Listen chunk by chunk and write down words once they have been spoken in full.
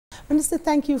Minister,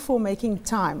 thank you for making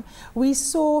time. We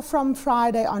saw from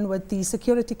Friday onward the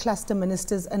security cluster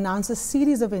ministers announce a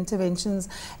series of interventions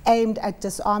aimed at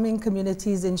disarming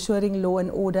communities, ensuring law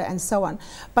and order and so on.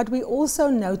 But we also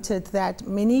noted that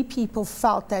many people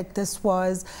felt that this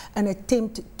was an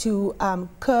attempt to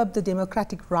curb the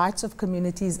democratic rights of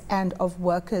communities and of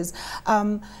workers.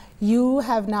 You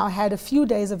have now had a few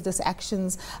days of these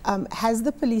actions. Has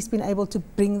the police been able to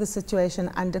bring the situation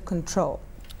under control?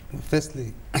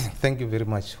 Firstly, thank you very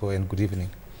much and good evening.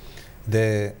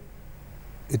 It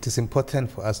is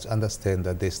important for us to understand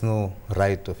that there's no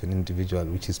right of an individual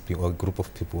or a group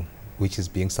of people which is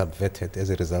being subverted as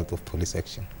a result of police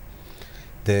action.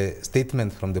 The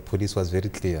statement from the police was very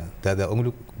clear that they're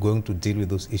only going to deal with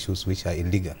those issues which are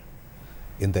illegal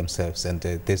in themselves, and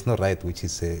there's no right which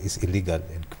is illegal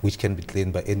and which can be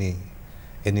claimed by any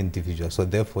individual. So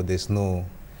therefore there's no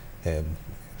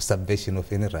subversion of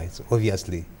any rights.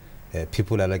 Obviously,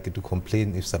 people are likely to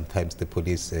complain if sometimes the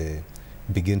police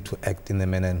begin to act in the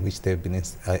manner in which they've been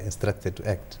instructed to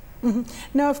act.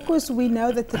 Now, of course, we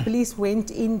know that the police went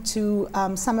into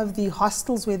some of the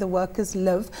hostels where the workers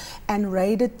live and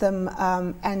raided them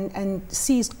and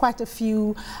seized quite a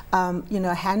few,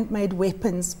 handmade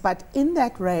weapons. But in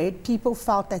that raid, people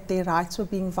felt that their rights were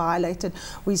being violated.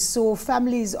 We saw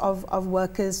families of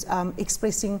workers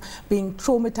expressing being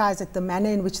traumatized at the manner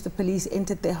in which the police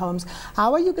entered their homes.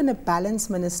 How are you going to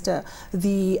balance, Minister,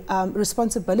 the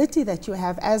responsibility that you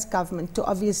have as government to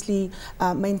obviously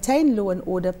maintain law and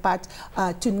order, but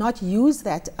to not use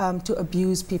that to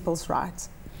abuse people's rights?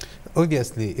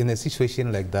 Obviously, in a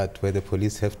situation like that where the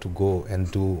police have to go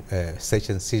and do search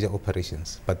and seizure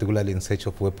operations, particularly in search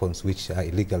of weapons which are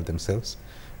illegal themselves,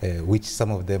 which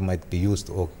some of them might be used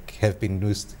or have been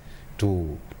used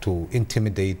to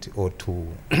intimidate or to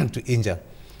injure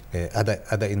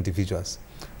other individuals.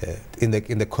 In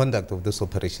the conduct of those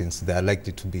operations, there are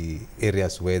likely to be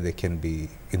areas where there can be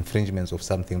infringements of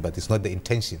something, but it's not the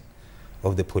intention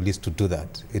of the police to do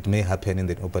that. It may happen in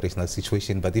the operational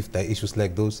situation, but if there are issues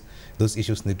like those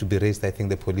issues need to be raised. I think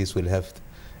the police will have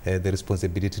the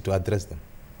responsibility to address them.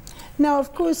 Now,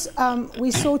 of course,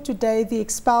 we saw today the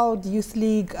expelled Youth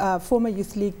League, former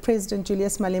Youth League President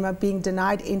Julius Malema being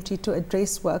denied entry to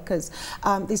address workers.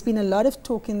 There's been a lot of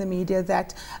talk in the media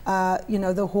that,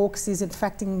 the Hawks is in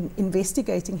fact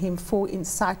investigating him for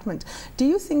incitement. Do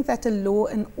you think that a law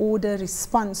and order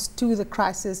response to the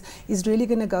crisis is really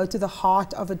going to go to the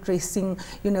heart of addressing,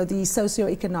 the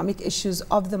socio-economic issues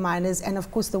of the miners and,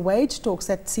 of course, the wage talks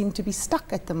that seem to be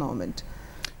stuck at the moment?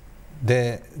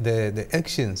 The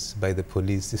actions by the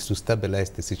police is to stabilize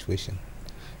the situation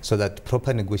so that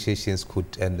proper negotiations could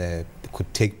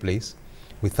take place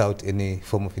without any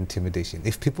form of intimidation.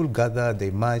 If people gather, they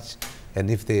march,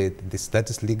 and if that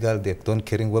is legal, they don't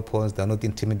carrying weapons, they're not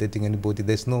intimidating anybody,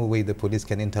 there's no way the police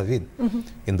can intervene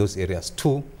in those areas.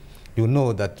 Two, you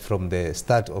know that from the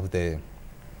start after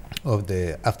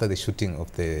the shooting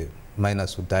of the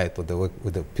miners who died, or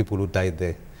the people who died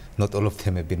there, not all of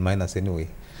them have been miners anyway.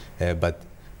 But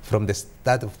from the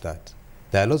start of that,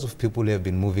 there are lots of people who have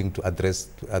been moving to address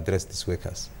these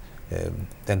workers.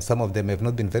 And some of them have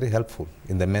not been very helpful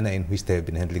in the manner in which they have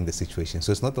been handling the situation.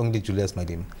 So it's not only Julius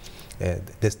Malema.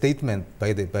 The statement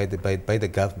by the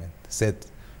government said,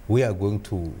 we are going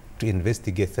to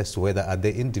investigate as to whether are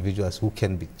there individuals who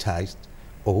can be charged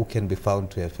or who can be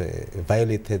found to have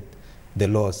violated the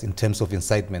laws in terms of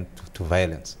incitement to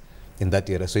violence in that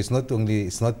area. So it's not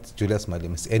Julius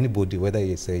Malema, it's anybody, whether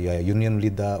you're a union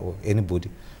leader or anybody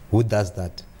who does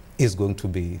that is going to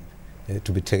be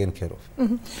taken care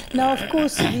of. Now, of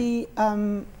course,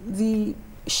 the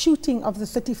shooting of the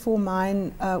 34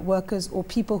 mine workers, or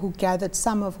people who gathered,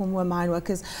 some of whom were mine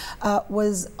workers,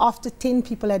 was after 10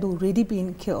 people had already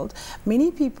been killed. Many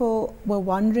people were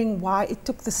wondering why it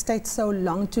took the state so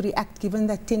long to react, given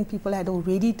that 10 people had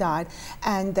already died,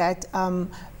 and that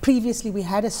previously we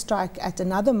had a strike at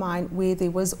another mine where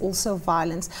there was also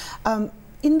violence.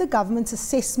 In the government's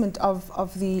assessment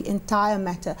of the entire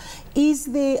matter, is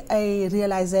there a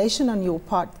realization on your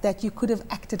part that you could have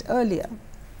acted earlier?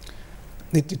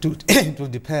 It will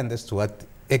depend as to what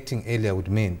acting earlier would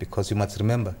mean, because you must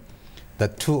remember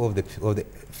that 2 of the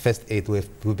first 8 who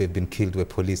have been killed were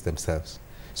police themselves.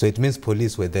 So it means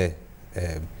police were there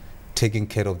taking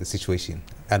care of the situation.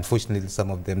 Unfortunately, some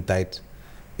of them died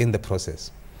in the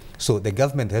process. So the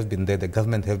government have been there, the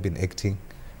government have been acting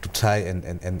to try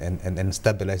and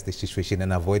stabilize the situation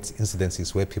and avoid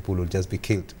incidences where people will just be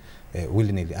killed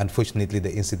willy-nilly. Unfortunately,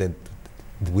 the incident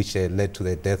which led to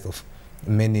the death of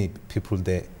many people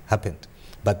there happened.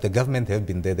 But the government have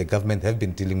been there, the government have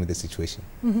been dealing with the situation.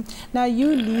 Now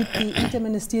you lead the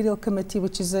Interministerial Committee,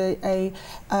 which is a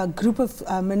group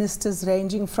of ministers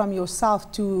ranging from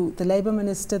yourself to the Labour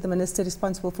Minister, the Minister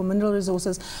responsible for mineral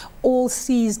resources, all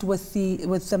seized with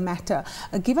the matter.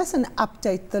 Give us an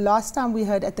update. The last time we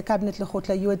heard at the Cabinet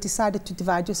Lekgotla, you had decided to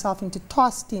divide yourself into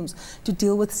task teams to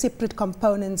deal with separate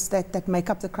components that make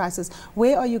up the crisis.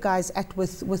 Where are you guys at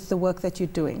with the work that you're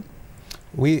doing?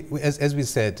 As we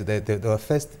said, our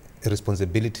first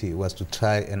responsibility was to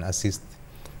try and assist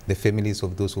the families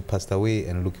of those who passed away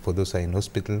and look for those who are in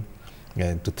hospital,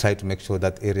 and to try to make sure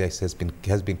that area has been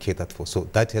catered for. So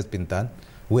that has been done.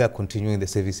 We are continuing the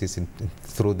services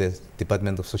through the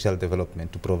Department of Social Development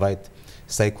to provide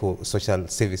psychosocial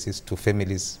services to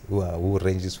families who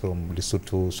ranges from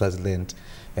Lesotho, Swaziland,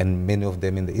 and many of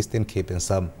them in the Eastern Cape and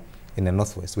some in the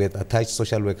Northwest. We have attached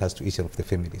social workers to each of the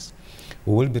families.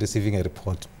 We will be receiving a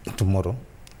report tomorrow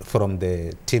from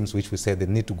the teams which we said they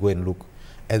need to go and look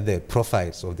at the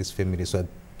profiles of these families so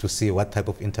to see what type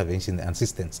of intervention and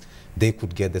assistance they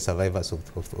could get the survivors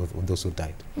of those who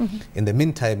died. In the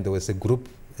meantime, there was a group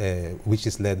which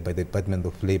is led by the Department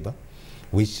of Labour,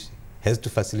 which has to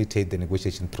facilitate the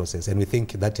negotiation process, and we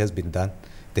think that has been done.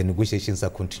 The negotiations are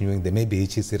continuing. There may be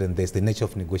hitches here and there's the nature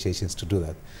of negotiations to do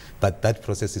that, but that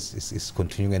process is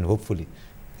continuing, and hopefully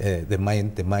the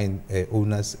mine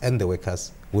owners and the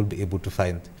workers will be able to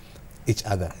find each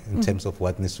other in terms of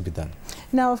what needs to be done.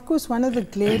 Now, of course, one of the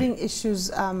glaring issues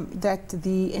that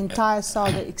the entire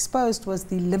saga exposed was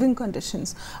the living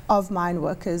conditions of mine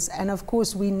workers. And of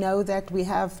course, we know that we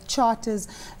have charters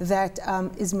that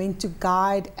is meant to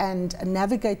guide and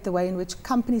navigate the way in which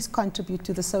companies contribute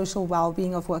to the social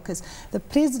well-being of workers. The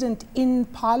President in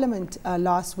Parliament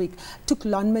last week took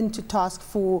Lonmin to task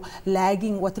for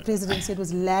lagging, what the President said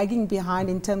was lagging behind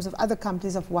in terms of other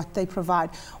companies of what they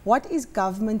provide. What is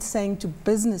government saying to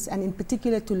business, and in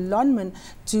particular to Lonmin,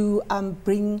 to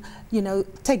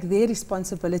take their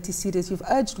responsibility serious? You've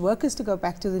urged workers to go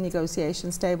back to the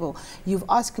negotiations table. You've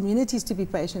asked communities to be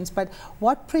patient, but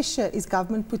what pressure is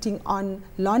government putting on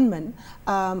Lonmin,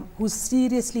 who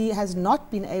seriously has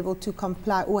not been able to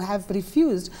comply or have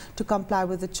refused to comply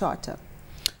with the charter?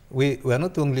 We are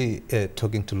not only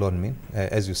talking to Lonmin,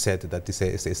 as you said, that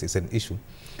is an issue.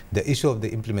 The issue of the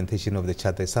implementation of the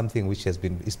charter is something which is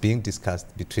being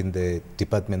discussed between the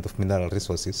Department of Mineral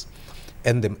Resources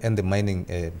and the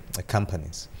mining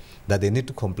companies, that they need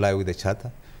to comply with the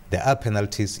charter. There are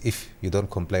penalties if you don't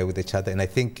comply with the charter, and I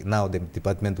think now the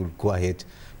department will go ahead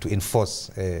to enforce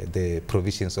the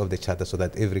provisions of the charter so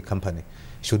that every company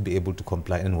should be able to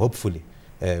comply, and hopefully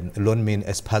Lonmin,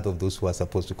 as part of those who are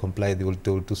supposed to comply, they will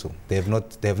do so. They have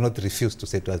not refused to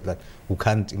say to us that we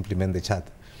can't implement the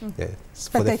charter.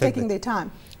 But they're taking their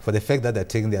time. For the fact that they're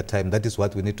taking their time, that is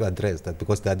what we need to address, that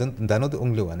because they're not the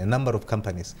only one. A number of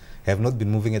companies have not been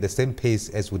moving at the same pace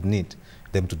as would need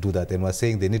them to do that. And we're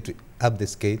saying they need to up the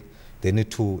scale, they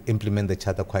need to implement the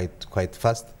charter quite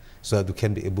fast, so that we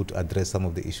can be able to address some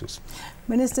of the issues.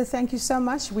 Minister, thank you so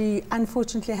much. We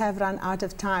unfortunately have run out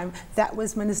of time. That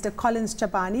was Minister Collins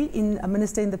Chabane, a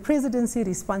minister in the Presidency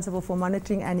responsible for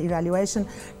monitoring and evaluation,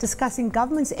 discussing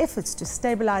government's efforts to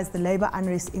stabilize the labour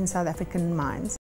unrest in South African mines.